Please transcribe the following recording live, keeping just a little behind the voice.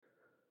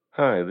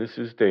Hi, this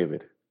is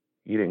David.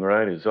 Eating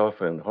right is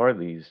often hard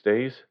these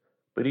days,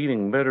 but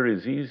eating better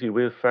is easy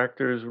with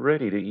Factor's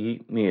ready to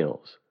eat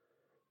meals.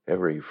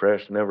 Every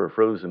fresh, never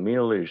frozen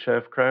meal is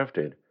chef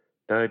crafted,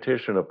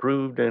 dietitian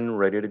approved, and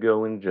ready to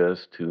go in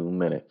just 2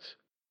 minutes.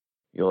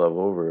 You'll have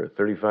over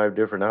 35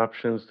 different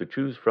options to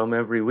choose from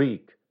every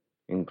week,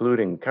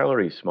 including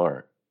Calorie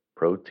Smart,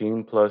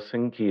 Protein Plus,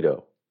 and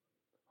Keto.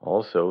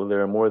 Also,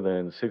 there are more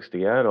than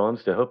 60 add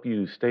ons to help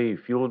you stay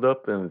fueled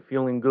up and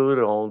feeling good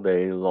all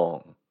day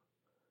long.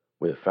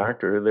 With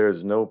Factor,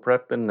 there's no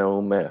prep and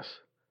no mess.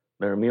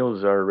 Their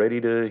meals are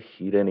ready to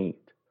heat and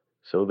eat,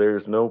 so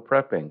there's no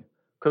prepping,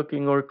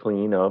 cooking, or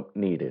clean up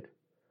needed.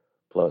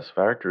 Plus,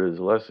 Factor is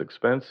less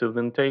expensive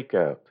than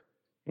takeout,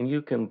 and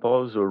you can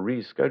pause or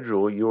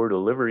reschedule your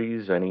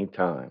deliveries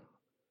anytime.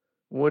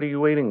 What are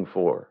you waiting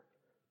for?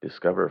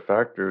 Discover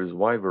Factor's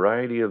wide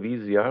variety of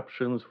easy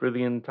options for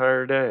the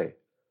entire day,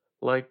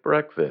 like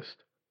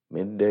breakfast,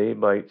 midday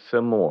bites,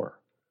 and more.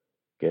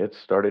 Get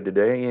started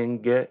today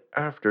and get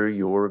after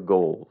your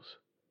goals.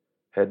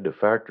 Head to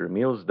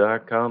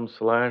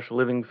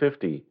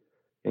factormeals.com/living50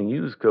 and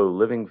use code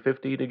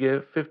living50 to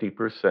get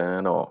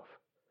 50% off.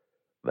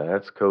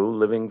 That's code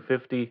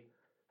living50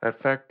 at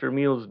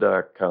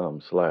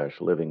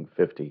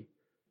factormeals.com/living50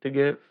 to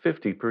get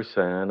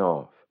 50%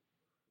 off.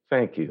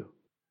 Thank you.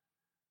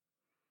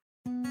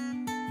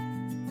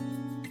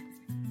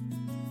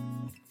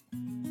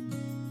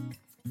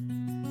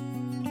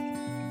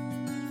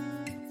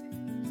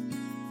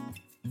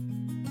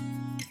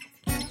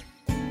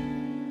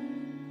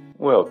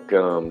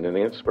 Welcome to the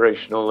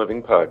Inspirational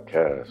Living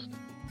Podcast.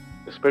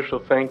 A special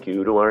thank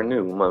you to our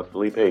new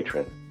monthly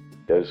patron,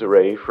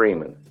 Desiree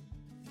Freeman.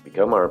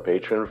 Become our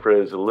patron for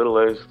as little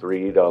as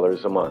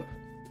 $3 a month.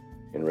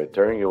 In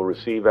return, you'll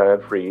receive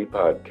ad-free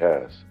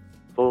podcasts,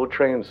 full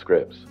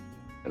transcripts,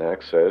 and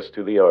access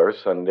to the Our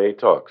Sunday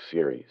Talk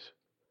series.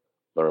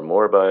 Learn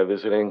more by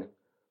visiting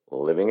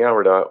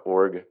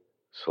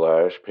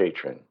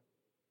livinghour.org/patron.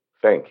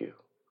 Thank you.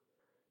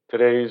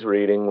 Today's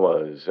reading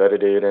was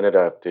edited and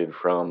adapted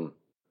from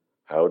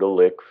How to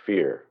Lick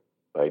Fear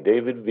by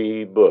David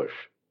V.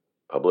 Bush,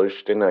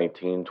 published in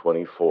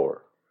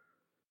 1924.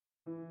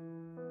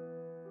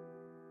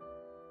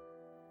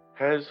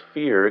 Has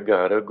fear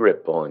got a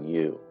grip on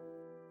you?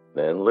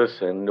 Then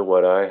listen to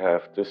what I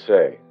have to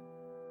say.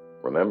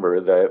 Remember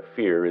that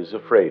fear is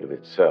afraid of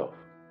itself.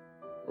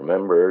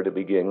 Remember to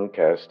begin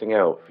casting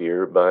out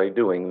fear by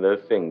doing the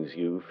things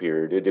you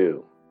fear to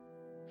do.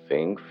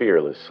 Think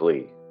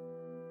fearlessly.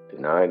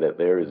 Deny that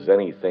there is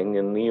anything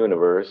in the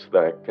universe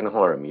that can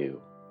harm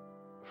you.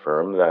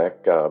 Affirm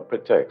that God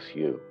protects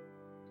you.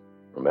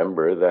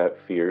 Remember that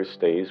fear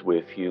stays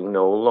with you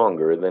no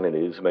longer than it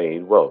is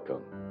made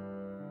welcome.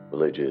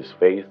 Religious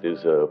faith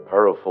is a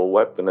powerful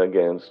weapon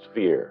against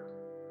fear.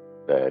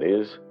 That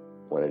is,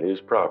 when it is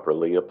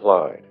properly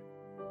applied.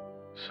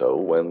 So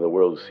when the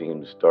world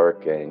seems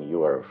dark and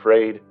you are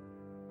afraid,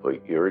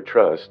 put your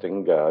trust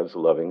in God's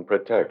loving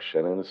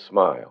protection and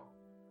smile.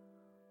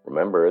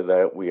 Remember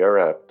that we are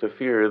apt to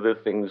fear the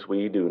things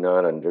we do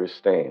not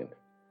understand,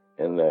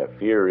 and that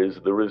fear is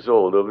the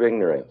result of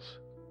ignorance.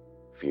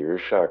 Fear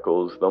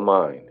shackles the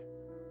mind,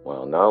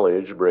 while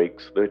knowledge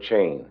breaks the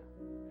chain,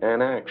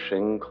 and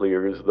action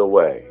clears the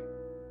way.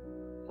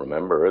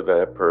 Remember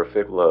that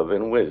perfect love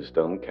and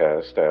wisdom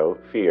cast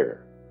out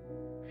fear.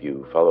 If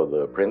you follow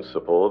the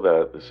principle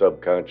that the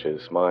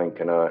subconscious mind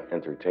cannot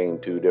entertain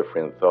two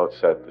different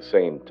thoughts at the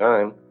same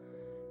time,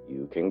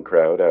 you can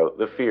crowd out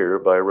the fear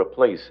by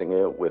replacing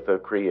it with a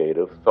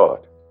creative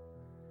thought.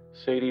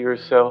 Say to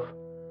yourself,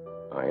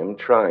 I am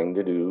trying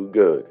to do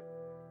good,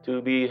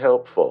 to be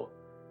helpful,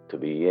 to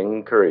be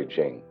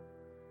encouraging.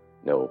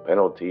 No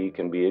penalty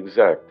can be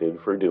exacted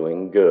for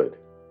doing good.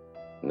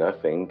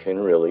 Nothing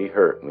can really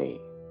hurt me.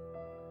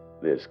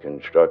 This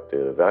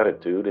constructive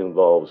attitude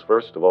involves,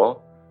 first of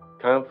all,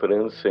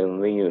 confidence in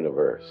the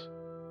universe.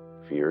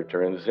 Fear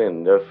turns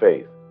into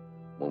faith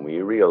when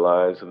we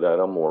realize that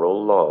a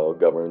moral law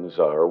governs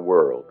our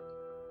world,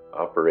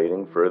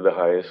 operating for the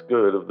highest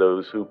good of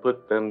those who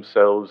put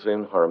themselves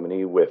in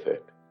harmony with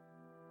it.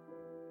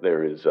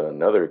 There is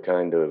another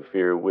kind of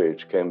fear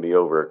which can be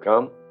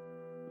overcome,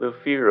 the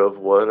fear of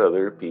what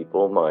other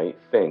people might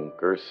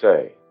think or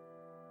say.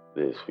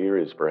 This fear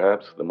is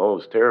perhaps the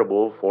most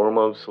terrible form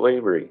of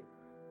slavery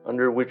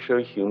under which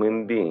a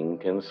human being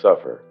can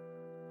suffer.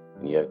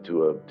 And yet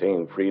to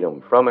obtain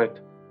freedom from it,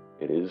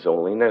 it is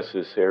only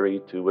necessary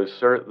to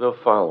assert the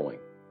following.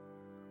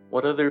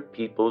 What other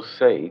people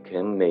say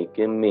can make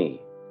in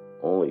me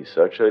only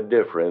such a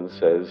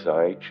difference as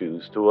I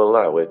choose to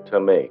allow it to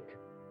make.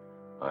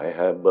 I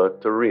have but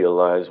to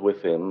realize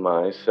within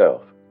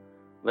myself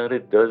that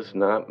it does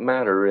not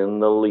matter in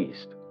the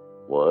least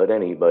what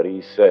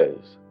anybody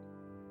says.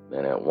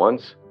 Then at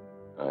once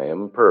I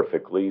am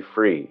perfectly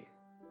free.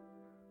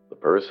 The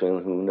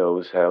person who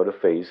knows how to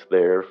face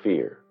their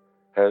fear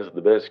has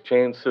the best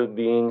chance of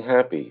being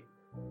happy,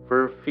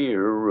 for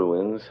fear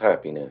ruins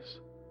happiness.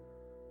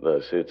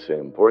 Thus it's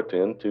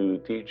important to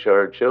teach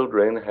our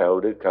children how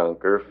to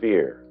conquer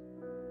fear.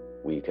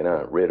 We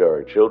cannot rid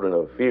our children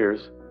of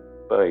fears,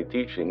 by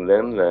teaching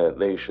them that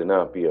they should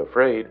not be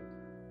afraid,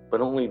 but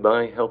only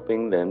by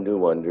helping them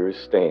to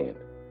understand,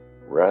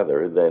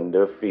 rather than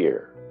to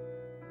fear.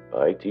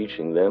 By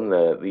teaching them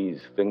that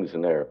these things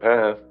in their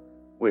path,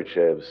 which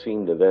have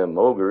seemed to them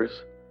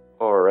ogres,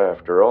 are,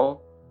 after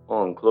all,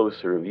 on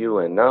closer view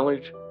and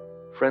knowledge,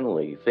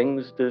 friendly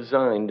things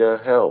designed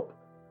to help,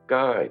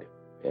 guide,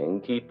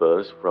 and keep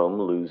us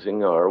from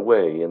losing our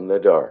way in the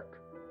dark.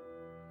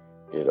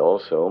 It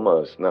also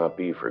must not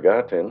be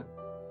forgotten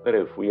that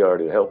if we are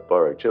to help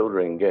our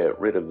children get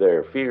rid of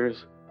their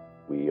fears,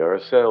 we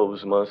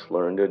ourselves must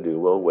learn to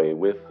do away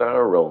with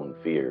our own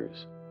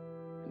fears,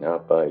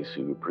 not by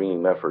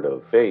supreme effort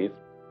of faith,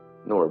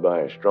 nor by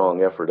a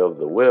strong effort of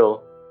the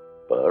will,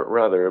 but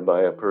rather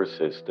by a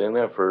persistent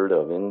effort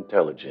of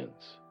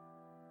intelligence.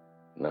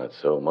 Not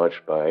so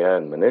much by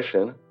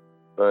admonition,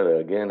 but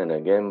again and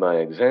again by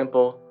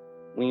example,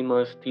 we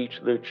must teach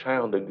the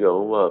child to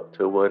go up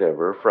to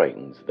whatever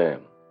frightens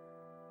them,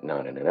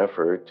 not in an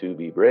effort to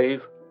be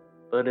brave,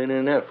 but in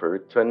an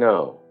effort to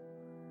know.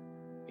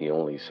 The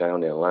only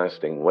sound and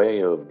lasting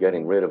way of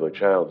getting rid of a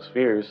child's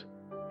fears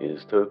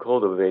is to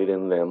cultivate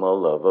in them a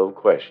love of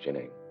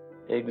questioning,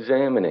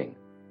 examining,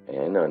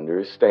 and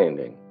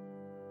understanding.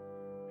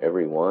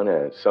 Everyone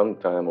at some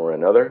time or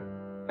another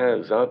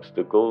has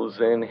obstacles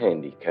and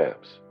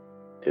handicaps,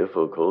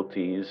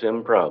 difficulties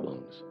and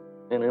problems,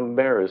 and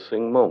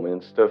embarrassing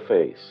moments to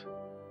face.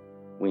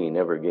 We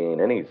never gain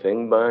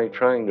anything by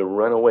trying to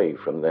run away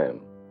from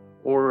them,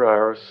 or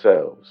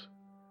ourselves.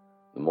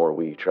 The more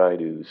we try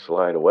to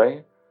slide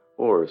away,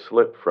 or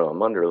slip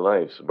from under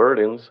life's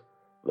burdens,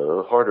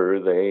 the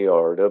harder they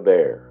are to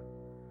bear.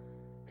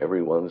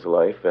 Everyone's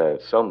life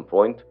at some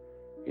point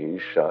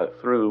is shot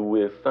through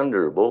with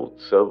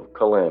thunderbolts of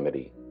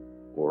calamity,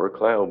 or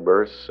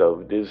cloudbursts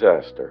of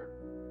disaster.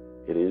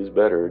 It is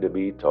better to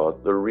be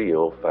taught the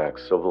real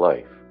facts of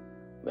life,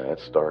 that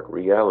stark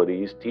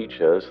realities teach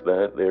us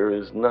that there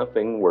is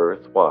nothing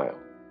worthwhile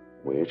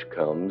which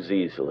comes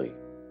easily,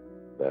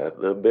 that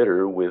the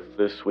bitter with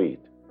the sweet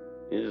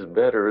is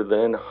better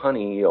than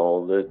honey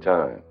all the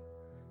time,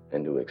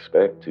 and to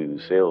expect to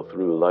sail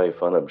through life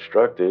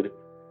unobstructed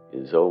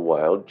is a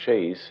wild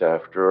chase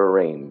after a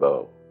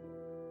rainbow.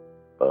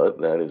 But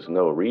that is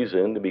no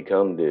reason to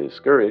become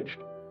discouraged,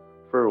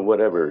 for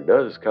whatever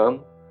does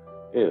come,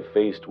 if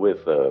faced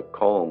with a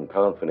calm,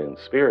 confident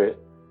spirit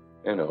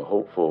and a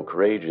hopeful,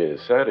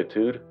 courageous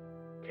attitude,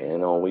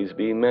 can always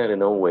be met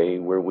in a way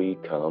where we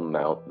come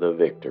out the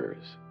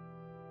victors.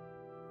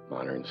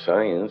 Modern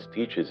science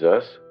teaches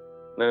us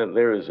that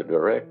there is a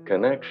direct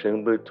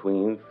connection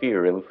between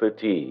fear and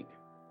fatigue.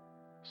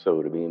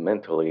 So to be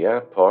mentally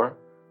at par,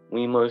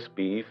 we must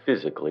be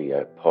physically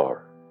at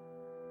par.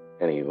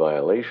 Any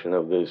violation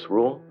of this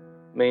rule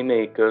may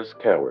make us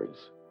cowards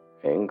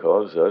and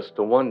cause us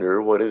to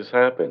wonder what has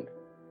happened.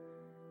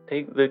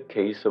 Take the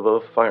case of a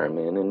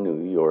fireman in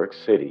New York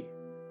City.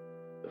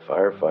 The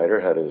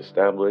firefighter had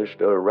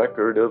established a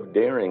record of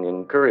daring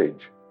and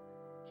courage.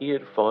 He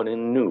had fought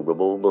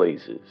innumerable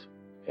blazes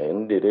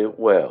and did it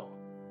well.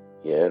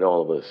 Yet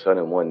all of a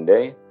sudden one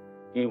day,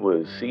 he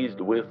was seized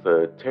with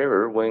a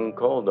terror when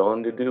called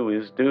on to do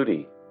his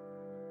duty.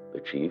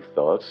 The chief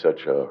thought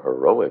such a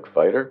heroic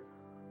fighter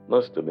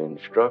must have been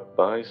struck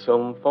by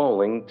some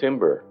falling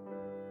timber,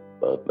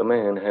 but the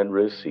man had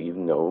received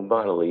no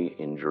bodily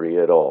injury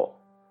at all.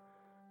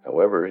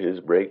 However, his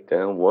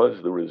breakdown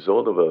was the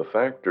result of a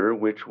factor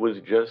which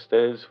was just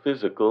as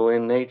physical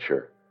in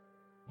nature.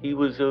 He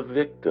was a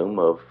victim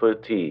of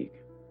fatigue.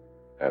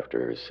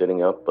 After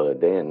sitting up a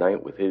day and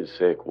night with his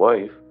sick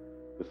wife,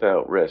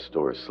 without rest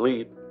or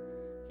sleep,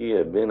 he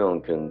had been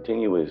on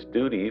continuous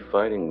duty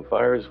fighting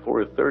fires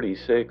for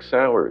 36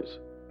 hours.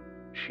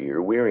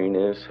 Sheer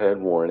weariness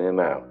had worn him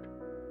out.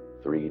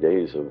 3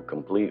 days of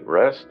complete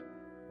rest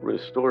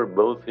restored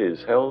both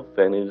his health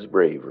and his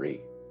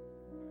bravery.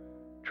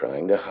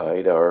 Trying to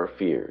hide our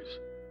fears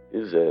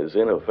is as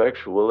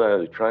ineffectual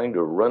as trying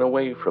to run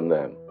away from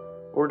them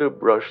or to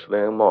brush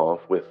them off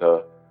with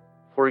a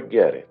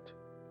 "forget it."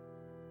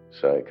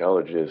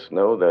 Psychologists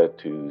know that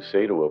to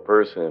say to a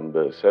person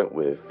beset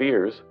with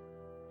fears,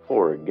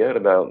 "forget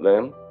about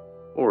them,"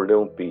 or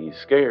 "don't be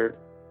scared,"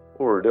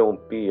 or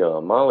 "don't be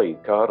a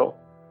mollycoddle,"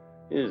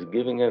 is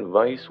giving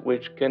advice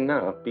which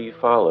cannot be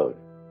followed.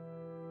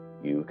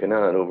 You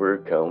cannot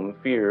overcome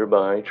fear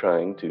by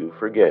trying to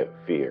forget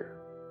fear.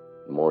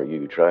 The more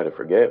you try to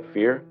forget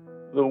fear,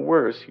 the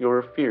worse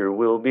your fear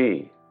will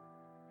be.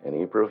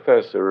 Any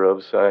professor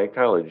of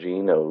psychology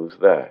knows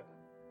that.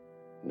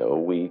 No,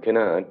 we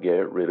cannot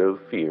get rid of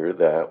fear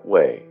that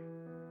way,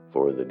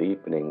 for the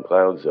deepening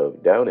clouds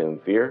of doubt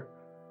and fear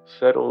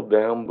settle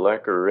down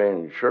blacker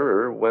and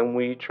surer when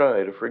we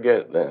try to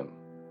forget them.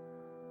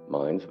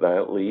 Minds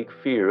that leak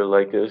fear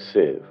like a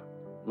sieve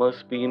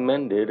must be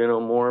mended in a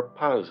more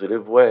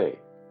positive way.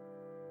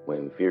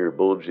 When fear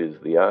bulges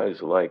the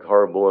eyes like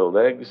hard-boiled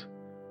eggs,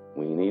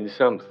 we need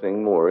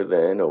something more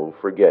than "oh,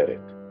 forget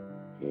it"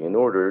 in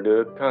order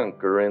to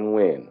conquer and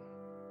win.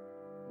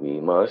 We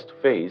must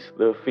face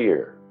the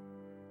fear,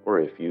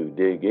 or if you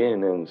dig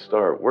in and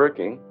start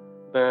working,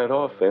 that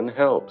often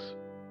helps.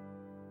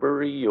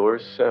 bury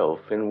yourself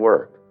in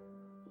work,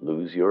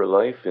 lose your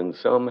life in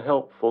some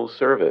helpful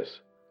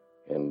service,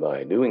 and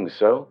by doing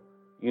so,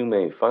 you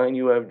may find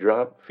you have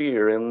dropped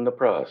fear in the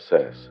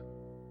process.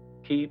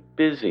 Keep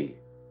busy,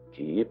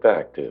 keep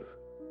active,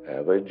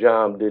 have a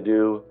job to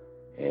do,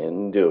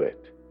 and do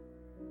it.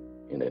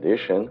 In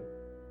addition,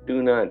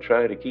 do not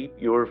try to keep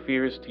your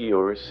fears to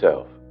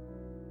yourself.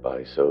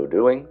 By so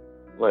doing,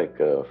 like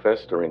a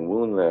festering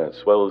wound that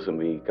swells and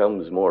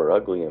becomes more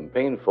ugly and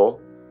painful,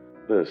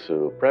 the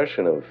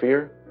suppression of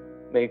fear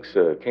makes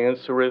a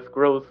cancerous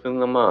growth in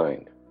the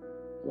mind,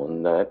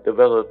 one that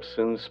develops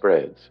and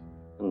spreads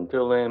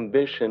until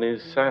ambition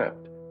is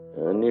sapped,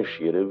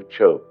 initiative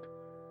choked,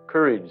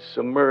 courage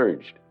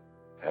submerged,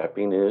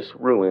 happiness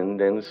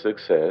ruined, and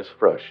success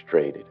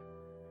frustrated.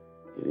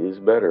 It is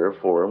better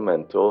for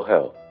mental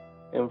health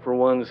and for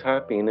one's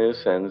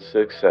happiness and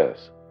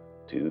success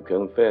to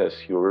confess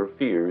your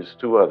fears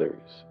to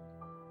others.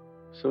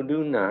 So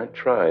do not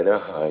try to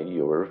hide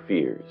your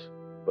fears,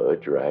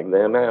 but drag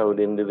them out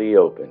into the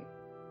open.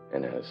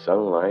 And as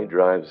sunlight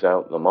drives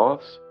out the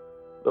moths,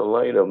 the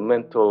light of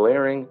mental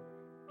airing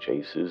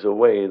chases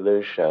away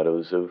the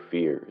shadows of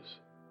fears.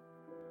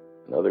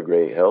 Another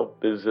great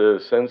help is a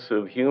sense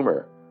of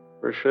humor,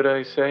 or should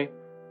I say,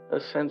 a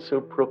sense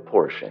of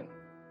proportion.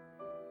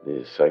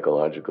 This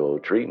psychological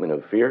treatment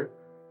of fear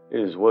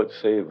is what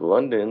saved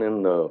London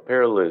in the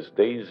perilous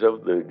days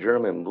of the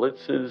German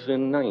blitzes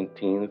in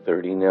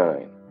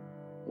 1939,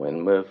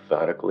 when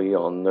methodically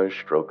on the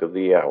stroke of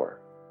the hour,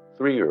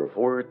 3 or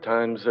 4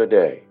 times a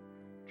day,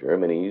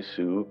 Germany's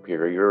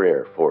superior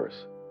air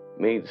force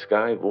made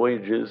sky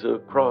voyages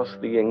across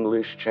the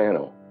English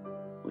Channel,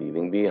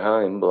 leaving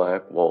behind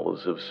black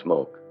walls of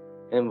smoke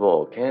and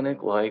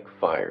volcanic-like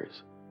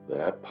fires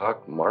that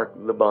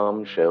pockmarked the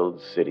bomb-shelled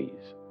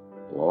cities,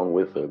 along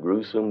with a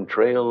gruesome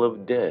trail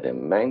of dead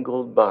and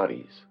mangled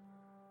bodies.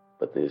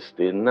 But this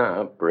did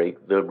not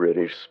break the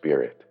British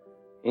spirit.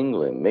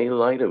 England made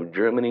light of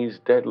Germany's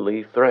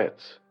deadly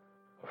threats,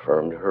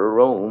 affirmed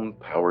her own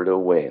power to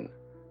win,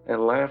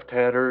 and laughed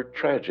at her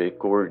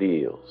tragic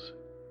ordeals.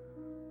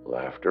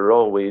 Laughter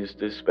always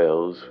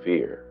dispels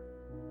fear.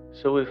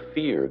 So if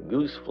fear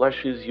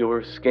goose-fleshes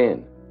your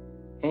skin,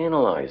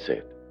 analyze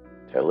it,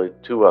 tell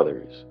it to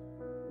others,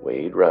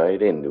 wade right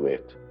into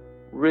it,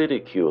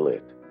 ridicule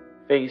it,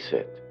 face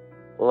it,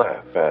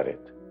 laugh at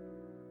it.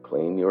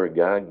 Claim your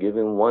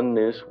God-given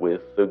oneness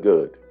with the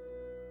good.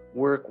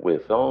 Work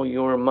with all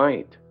your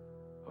might.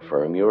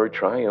 Affirm your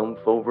triumph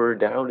over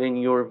doubt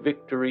and your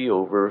victory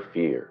over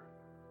fear.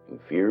 And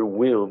fear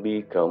will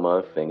become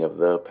a thing of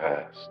the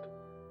past.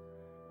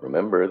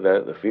 Remember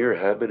that the fear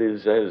habit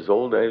is as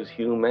old as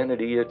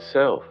humanity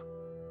itself.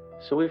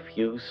 So if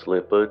you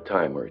slip a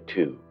time or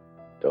two,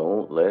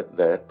 don't let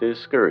that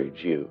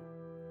discourage you.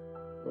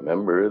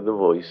 Remember the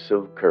voice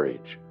of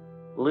courage.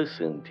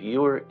 Listen to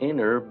your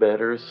inner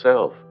better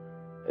self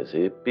as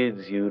it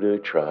bids you to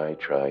try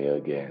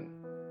again.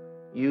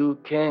 You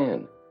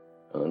can,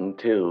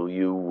 until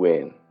you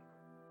win.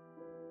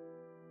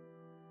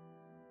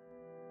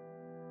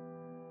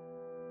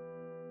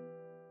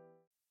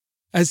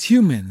 As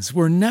humans,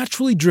 we're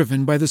naturally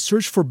driven by the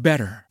search for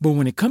better. But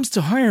when it comes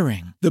to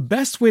hiring, the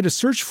best way to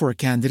search for a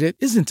candidate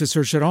isn't to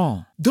search at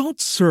all.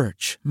 Don't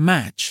search,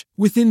 match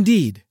with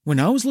Indeed. When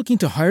I was looking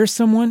to hire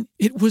someone,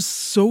 it was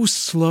so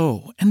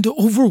slow and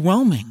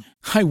overwhelming.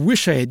 I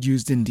wish I had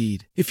used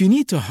Indeed. If you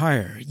need to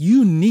hire,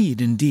 you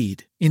need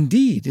Indeed.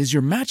 Indeed is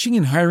your matching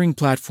and hiring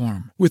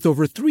platform with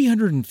over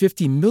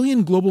 350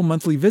 million global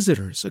monthly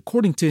visitors,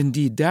 according to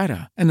Indeed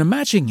data, and a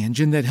matching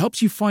engine that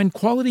helps you find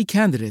quality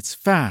candidates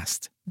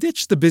fast.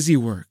 Ditch the busy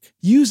work.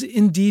 Use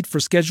Indeed for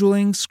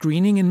scheduling,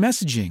 screening, and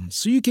messaging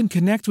so you can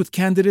connect with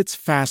candidates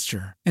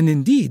faster. And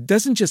Indeed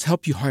doesn't just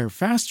help you hire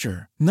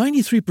faster.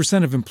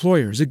 93% of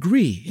employers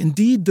agree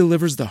Indeed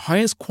delivers the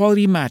highest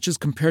quality matches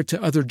compared to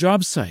other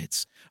job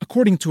sites,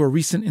 according to a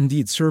recent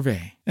Indeed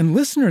survey. And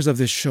listeners of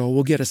this show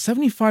will get a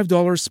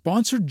 $75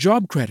 sponsored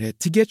job credit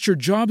to get your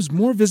jobs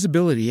more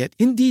visibility at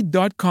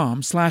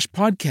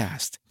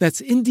Indeed.com/podcast. That's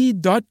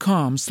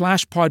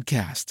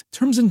Indeed.com/podcast.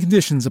 Terms and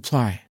conditions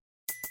apply.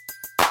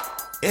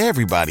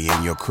 Everybody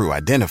in your crew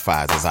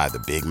identifies as either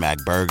Big Mac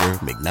Burger,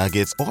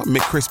 McNuggets, or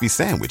McCrispy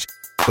Sandwich.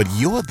 But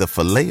you're the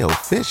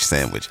Filet-O-Fish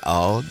Sandwich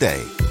all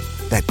day.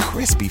 That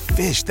crispy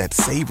fish, that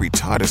savory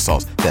tartar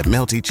sauce, that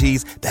melty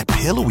cheese, that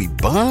pillowy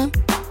bun.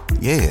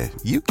 Yeah,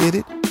 you get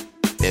it.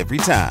 Every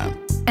time.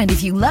 And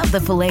if you love the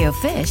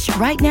Filet-O-Fish,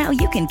 right now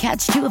you can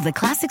catch 2 of the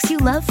classics you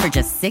love for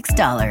just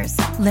 $6.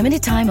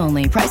 Limited time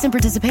only. Price and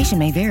participation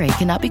may vary.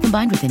 Cannot be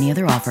combined with any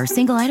other offer.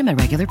 Single item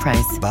at regular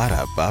price.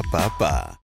 Ba-da-ba-ba-ba.